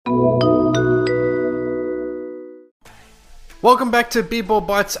Welcome back to B-Ball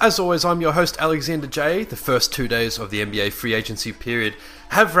Bites. As always, I'm your host, Alexander J. The first 2 days of the NBA free agency period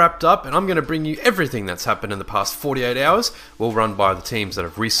have wrapped up, and I'm going to bring you everything that's happened in the past 48 hours. We'll run by the teams that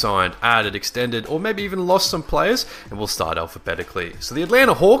have re-signed, added, extended, or maybe even lost some players, and we'll start alphabetically. So the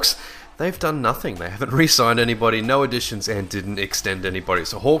Atlanta Hawks, they've done nothing. They haven't re-signed anybody, no additions, and didn't extend anybody.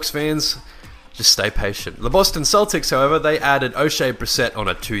 So Hawks fans, just stay patient. The Boston Celtics, however, they added O'Shea Brissett on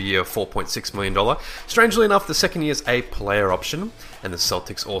a 2-year, $4.6 million. Strangely enough, the second year's a player option, and the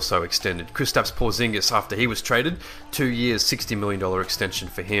Celtics also extended Kristaps Porzingis after he was traded. 2 years, $60 million extension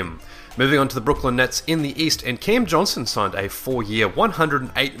for him. Moving on to the Brooklyn Nets in the East, and Cam Johnson signed a 4-year,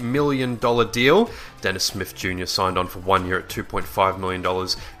 $108 million deal. Dennis Smith Jr. signed on for 1 year at $2.5 million,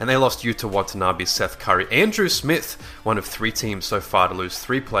 and they lost Yuta Watanabe, Seth Curry, and Drew Smith, one of 3 teams so far to lose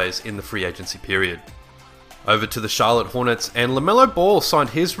 3 players in the free agency period. Over to the Charlotte Hornets, and LaMelo Ball signed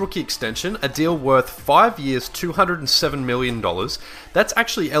his rookie extension, a deal worth 5 years, $207 million. That's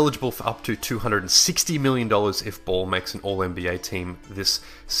actually eligible for up to $260 million if Ball makes an All-NBA team this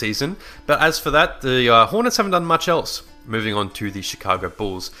season. But as for that, the Hornets haven't done much else. Moving on to the Chicago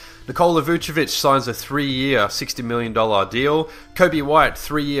Bulls. Nikola Vucevic signs a 3-year, $60 million deal. Kobe White,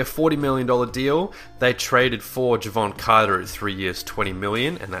 3-year, $40 million deal. They traded for Javon Carter at 3 years, $20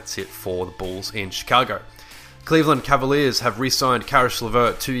 million, and that's it for the Bulls in Chicago. Cleveland Cavaliers have re-signed Karis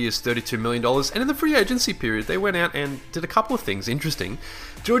LeVert, 2 years, $32 million, and in the free agency period, they went out and did a couple of things interesting.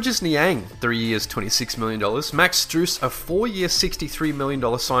 Georges Niang, 3 years, $26 million. Max Strus, a 4-year, $63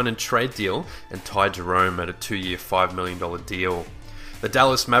 million sign and trade deal, and Ty Jerome at a 2-year, $5 million deal. The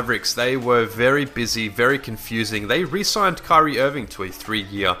Dallas Mavericks, they were very busy, very confusing. They re-signed Kyrie Irving to a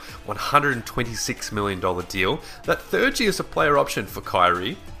 3-year, $126 million deal. That third year is a player option for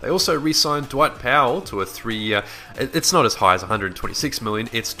Kyrie. They also re-signed Dwight Powell to a 3-year, it's not as high as $126 million,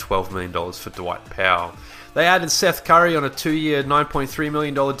 it's $12 million for Dwight Powell. They added Seth Curry on a 2-year, $9.3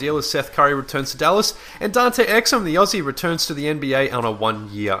 million deal as Seth Curry returns to Dallas, and Dante Exum, the Aussie, returns to the NBA on a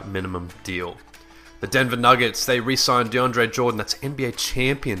 1-year minimum deal. The Denver Nuggets, they re-signed DeAndre Jordan, that's NBA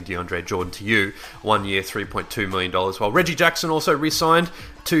champion DeAndre Jordan to you, 1 year, $3.2 million, while Reggie Jackson also re-signed,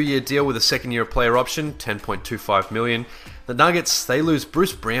 2-year deal with a second year player option, $10.25 million. The Nuggets, they lose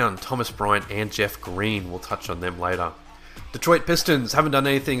Bruce Brown, Thomas Bryant, and Jeff Green. We'll touch on them later. Detroit Pistons haven't done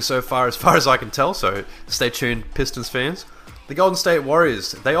anything so far as I can tell, so stay tuned, Pistons fans. The Golden State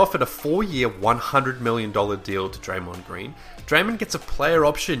Warriors, they offered a 4-year, $100 million deal to Draymond Green. Draymond gets a player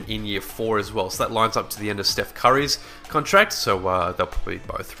option in year 4 as well, so that lines up to the end of Steph Curry's contract, so they'll probably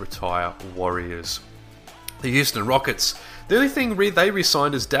both retire Warriors. The Houston Rockets, the only thing they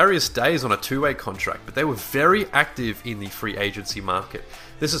re-signed is Darius Days on a 2-way contract, but they were very active in the free agency market.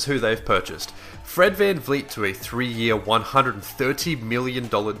 This is who they've purchased. Fred VanVleet to a 3-year, $130 million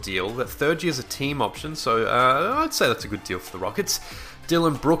deal. That third year's a team option, so I'd say that's a good deal for the Rockets.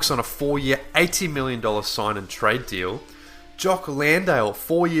 Dylan Brooks on a 4-year, $80 million sign and trade deal. Jock Landale,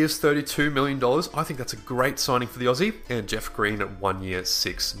 4 years, $32 million. I think that's a great signing for the Aussie. And Jeff Green at 1 year,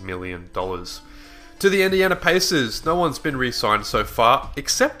 $6 million. To the Indiana Pacers, no one's been re-signed so far,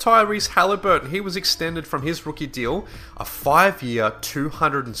 except Tyrese Halliburton. He was extended from his rookie deal, a 5-year,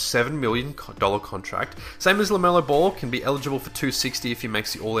 $207 million contract. Same as LaMelo Ball, can be eligible for $260 if he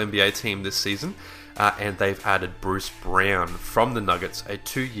makes the All-NBA team this season. And they've added Bruce Brown from the Nuggets, a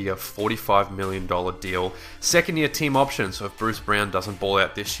 2-year, $45 million deal. Second-year team option, so if Bruce Brown doesn't ball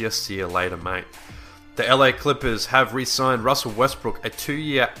out this year, see you later, mate. The LA Clippers have re-signed Russell Westbrook, a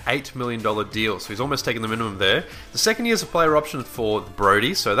 2-year, $8 million deal, so he's almost taken the minimum there. The second year is a player option for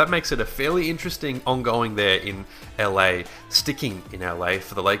Brody, so that makes it a fairly interesting ongoing there in LA, sticking in LA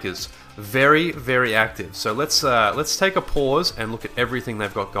for the Lakers. Very, very active. So let's take a pause and look at everything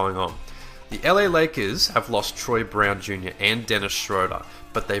they've got going on. The LA Lakers have lost Troy Brown Jr. and Dennis Schroeder,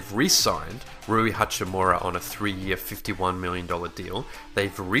 but they've re-signed Rui Hachimura on a 3-year, $51 million deal.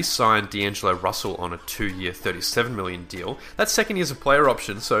 They've re-signed D'Angelo Russell on a 2-year, $37 million deal. That second year's a player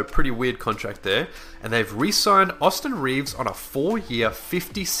option, so pretty weird contract there. And they've re-signed Austin Reeves on a 4-year,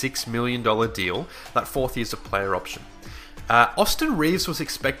 $56 million deal. That fourth year's a player option. Austin Reeves was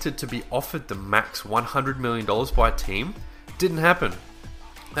expected to be offered the max $100 million by a team. Didn't happen.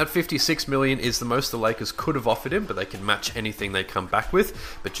 That $56 million is the most the Lakers could have offered him, but they can match anything they come back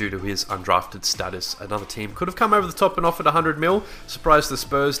with. But due to his undrafted status, another team could have come over the top and offered $100 million. Surprised the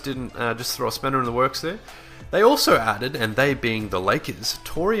Spurs didn't just throw a spanner in the works there. They also added, and they being the Lakers,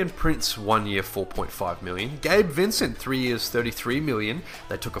 Taurean Prince, 1 year, $4.5 million. Gabe Vincent, 3 years, $33 million.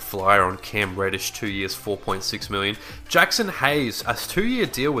 They took a flyer on Cam Reddish, 2 years, $4.6 million. Jackson Hayes, a 2-year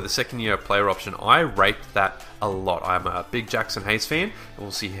deal with a second-year player option. I rate that a lot. I'm a big Jackson Hayes fan, and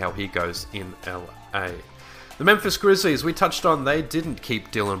we'll see how he goes in LA. The Memphis Grizzlies, we touched on, they didn't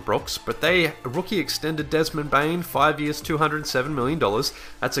keep Dillon Brooks, but they rookie extended Desmond Bane, 5 years, $207 million.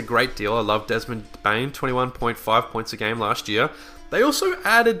 That's a great deal. I love Desmond Bane, 21.5 points a game last year. They also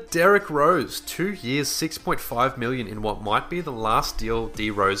added Derrick Rose, 2 years, $6.5 million in what might be the last deal D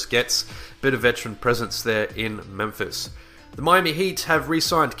Rose gets. Bit of veteran presence there in Memphis. The Miami Heat have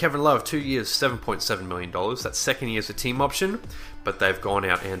re-signed Kevin Love, 2 years, $7.7 million. That's second year as a team option, but they've gone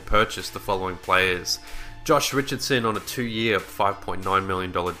out and purchased the following players. Josh Richardson on a 2-year, $5.9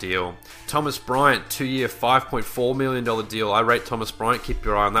 million deal. Thomas Bryant, 2-year, $5.4 million deal. I rate Thomas Bryant, keep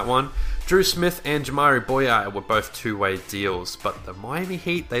your eye on that one. Drew Smith and Jamari Boyar were both two-way deals, but the Miami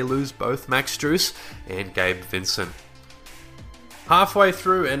Heat, they lose both Max Strus and Gabe Vincent. Halfway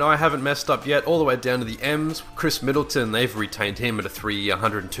through, and I haven't messed up yet, all the way down to the M's, Chris Middleton, they've retained him at a 3-year,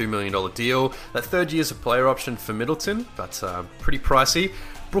 $102 million deal. That third year's a player option for Middleton, but pretty pricey.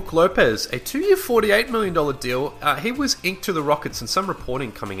 Brook Lopez, a 2-year, $48 million deal. He was inked to the Rockets, and some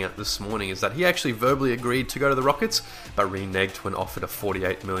reporting coming out this morning is that he actually verbally agreed to go to the Rockets, but reneged when offered a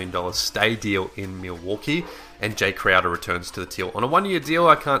 $48 million stay deal in Milwaukee. And Jay Crowder returns to the team on a 1-year deal.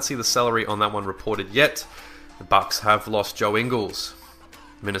 I can't see the salary on that one reported yet. The Bucks have lost Joe Ingles.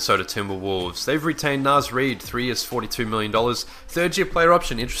 Minnesota Timberwolves, they've retained Naz Reid, 3 years, $42 million. Third-year player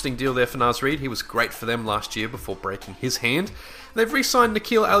option, interesting deal there for Naz Reid. He was great for them last year before breaking his hand. They've re-signed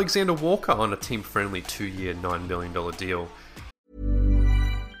Nickeil Alexander-Walker on a team-friendly 2-year, $9 million deal.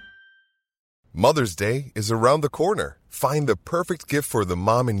 Mother's Day is around the corner. Find the perfect gift for the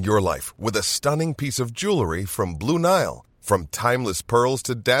mom in your life with a stunning piece of jewelry from Blue Nile. From timeless pearls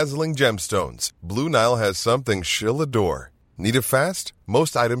to dazzling gemstones, Blue Nile has something she'll adore. Need it fast?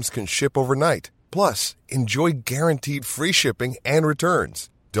 Most items can ship overnight. Plus, enjoy guaranteed free shipping and returns.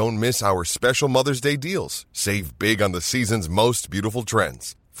 Don't miss our special Mother's Day deals. Save big on the season's most beautiful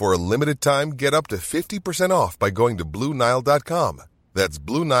trends. For a limited time, get up to 50% off by going to BlueNile.com. That's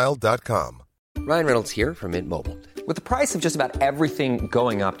BlueNile.com. Ryan Reynolds here from Mint Mobile. With the price of just about everything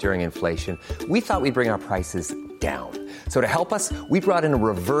going up during inflation, we thought we'd bring our prices down. So to help us, we brought in a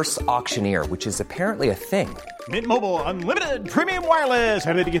reverse auctioneer, which is apparently a thing. Mint Mobile Unlimited Premium Wireless.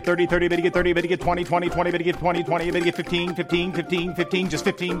 How to get 30, 30, bit to get 30, bit to get 20, 20, 20, bit to get 20, 20, bit to get 15, 15, 15, 15, just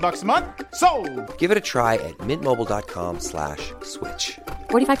 $15 a month? Sold! Give it a try at mintmobile.com/switch.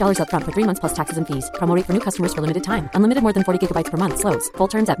 $45 up front for 3 months plus taxes and fees. Promo rate for new customers for limited time. Unlimited more than 40 gigabytes per month. Slows full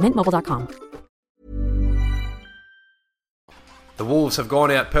terms at mintmobile.com. The Wolves have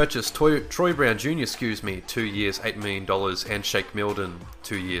gone out, purchased Troy Brown Jr., 2 years, $8 million, and Shake Milton,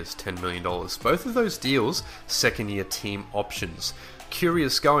 2 years, $10 million. Both of those deals, second-year team options.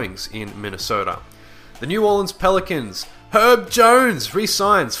 Curious goings in Minnesota. The New Orleans Pelicans, Herb Jones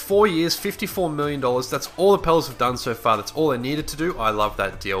re-signs, 4 years, $54 million. That's all the Pels have done so far. That's all they needed to do. I love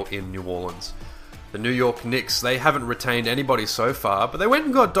that deal in New Orleans. The New York Knicks, they haven't retained anybody so far, but they went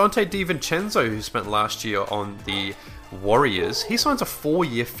and got Dante DiVincenzo, who spent last year on the Warriors. He signs a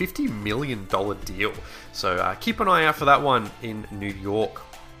 4-year, $50 million deal. So keep an eye out for that one in New York.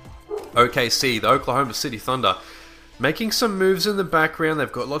 OKC, the Oklahoma City Thunder, making some moves in the background.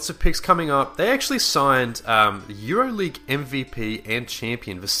 They've got lots of picks coming up. They actually signed EuroLeague MVP and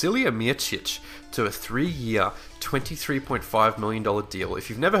champion Vasilija Micic to a 3-year, $23.5 million deal. If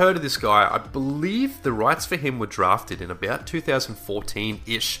you've never heard of this guy, I believe the rights for him were drafted in about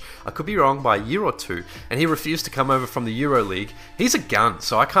 2014-ish. I could be wrong by a year or two, and he refused to come over from the EuroLeague. He's a gun,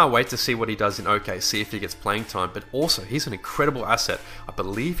 so I can't wait to see what he does in OKC if he gets playing time, but also he's an incredible asset. I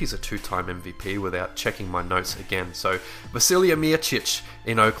believe he's a 2-time MVP without checking my notes again. So Vasilija Micic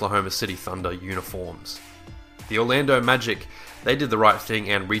in Oklahoma City Thunder uniforms. The Orlando Magic, they did the right thing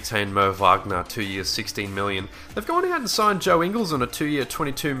and retained Mo Wagner, 2 years, $16 million. They've gone out and signed Joe Ingles on a 2-year,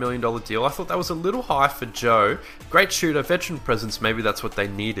 $22 million deal. I thought that was a little high for Joe. Great shooter, veteran presence, maybe that's what they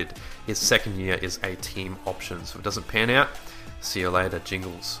needed. His second year is a team option, so if it doesn't pan out, see you later,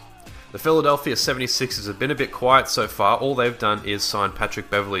 Jingles. The Philadelphia 76ers have been a bit quiet so far. All they've done is sign Patrick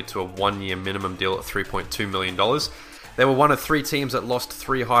Beverley to a 1-year minimum deal at $3.2 million. They were one of 3 teams that lost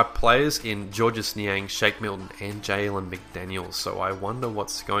 3 high players in Georges Niang, Shake Milton, and Jalen McDaniels. So I wonder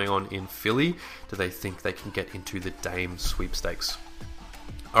what's going on in Philly. Do they think they can get into the Dame sweepstakes?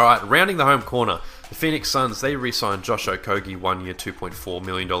 Alright, rounding the home corner, the Phoenix Suns, they re-signed Josh Okogie, 1 year, $2.4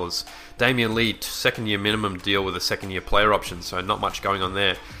 million. Damian Lee, second-year minimum deal with a second-year player option, so not much going on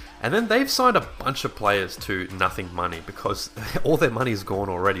there. And then they've signed a bunch of players to nothing money because all their money is gone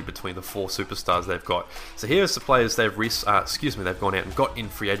already between the 4 superstars they've got. So here's the players they've gone out and got in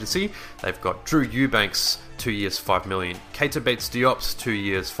free agency. They've got Drew Eubanks, 2 years, $5 million. Keita Bates-Diop, 2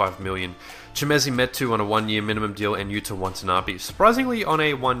 years, $5 million. Chimezie Metu on a 1-year minimum deal, and Yuta Watanabe surprisingly on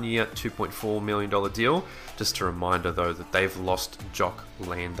a 1-year $2.4 million deal. Just a reminder though that they've lost Jock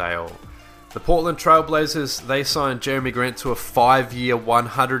Landale. The Portland Trailblazers, they signed Jeremy Grant to a 5-year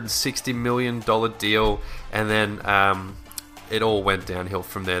 $160 million deal, and then it all went downhill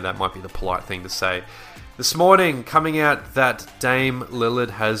from there. That might be the polite thing to say. This morning, coming out that Dame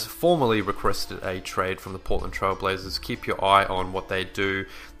Lillard has formally requested a trade from the Portland Trailblazers. Keep your eye on what they do.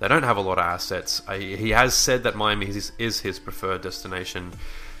 They don't have a lot of assets. He has said that Miami is his preferred destination.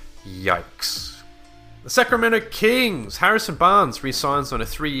 Yikes. The Sacramento Kings, Harrison Barnes re-signs on a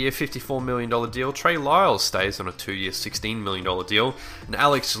 3-year $54 million deal. Trey Lyles stays on a 2-year $16 million deal. And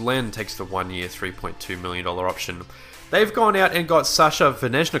Alex Len takes the 1-year $3.2 million option. They've gone out and got Sasha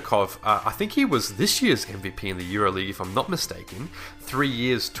Vezenkov. I think he was this year's MVP in the EuroLeague, if I'm not mistaken. 3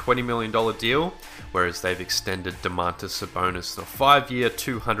 years, $20 million deal. Whereas they've extended Domantas Sabonis to a 5-year,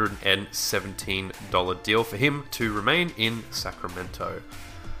 $217 deal for him to remain in Sacramento.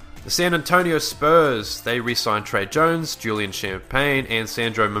 The San Antonio Spurs, they re-signed Trey Jones, Julian Champagne, and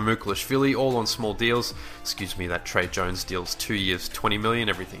Sandro Mamukelashvili, all on small deals. Excuse me, that Trey Jones deal's 2 years, $20 million.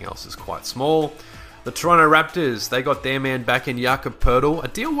 Everything else is quite small. The Toronto Raptors, they got their man back in Jakob Poeltl, a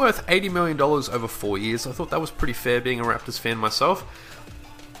deal worth $80 million over 4 years. I thought that was pretty fair being a Raptors fan myself.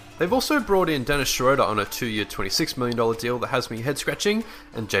 They've also brought in Dennis Schroeder on a 2-year $26 million deal that has me head scratching,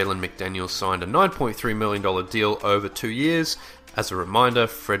 and Jalen McDaniels signed a $9.3 million deal over 2 years. As a reminder,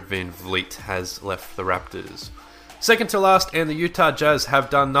 Fred VanVleet has left the Raptors. Second to last, and the Utah Jazz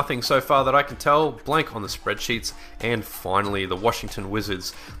have done nothing so far that I can tell, blank on the spreadsheets. And finally, the Washington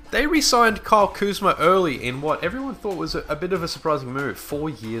Wizards. They re-signed Kyle Kuzma early in what everyone thought was a bit of a surprising move.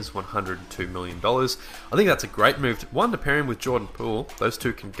 4 years, $102 million. I think that's a great move. One, to pair him with Jordan Poole. Those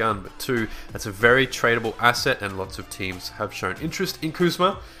two can gun, but two, that's a very tradable asset, and lots of teams have shown interest in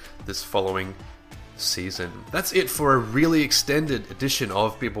Kuzma this following season. That's it for a really extended edition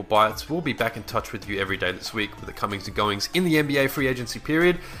of People Bites. We'll be back in touch with you every day this week with the comings and goings in the NBA free agency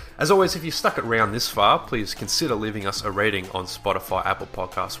period. As always, if you've stuck it around this far, please consider leaving us a rating on Spotify, Apple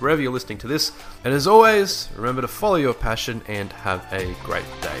Podcasts, wherever you're listening to this. And as always, remember to follow your passion and have a great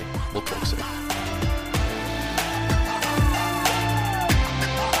day. We'll talk soon.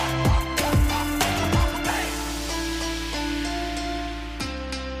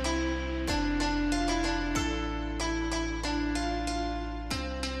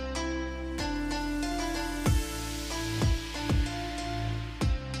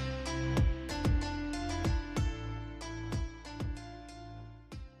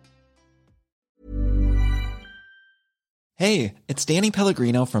 Hey, it's Danny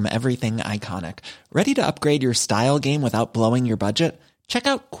Pellegrino from Everything Iconic. Ready to upgrade your style game without blowing your budget? Check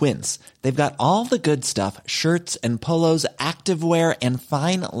out Quince. They've got all the good stuff, shirts and polos, activewear, and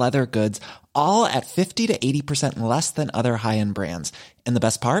fine leather goods, all at 50 to 80% less than other high-end brands. And the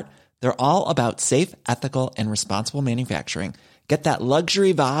best part? They're all about safe, ethical, and responsible manufacturing. Get that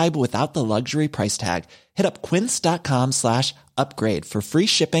luxury vibe without the luxury price tag. Hit up quince.com/upgrade for free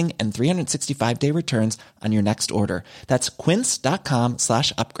shipping and 365-day returns on your next order. That's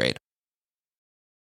quince.com/upgrade.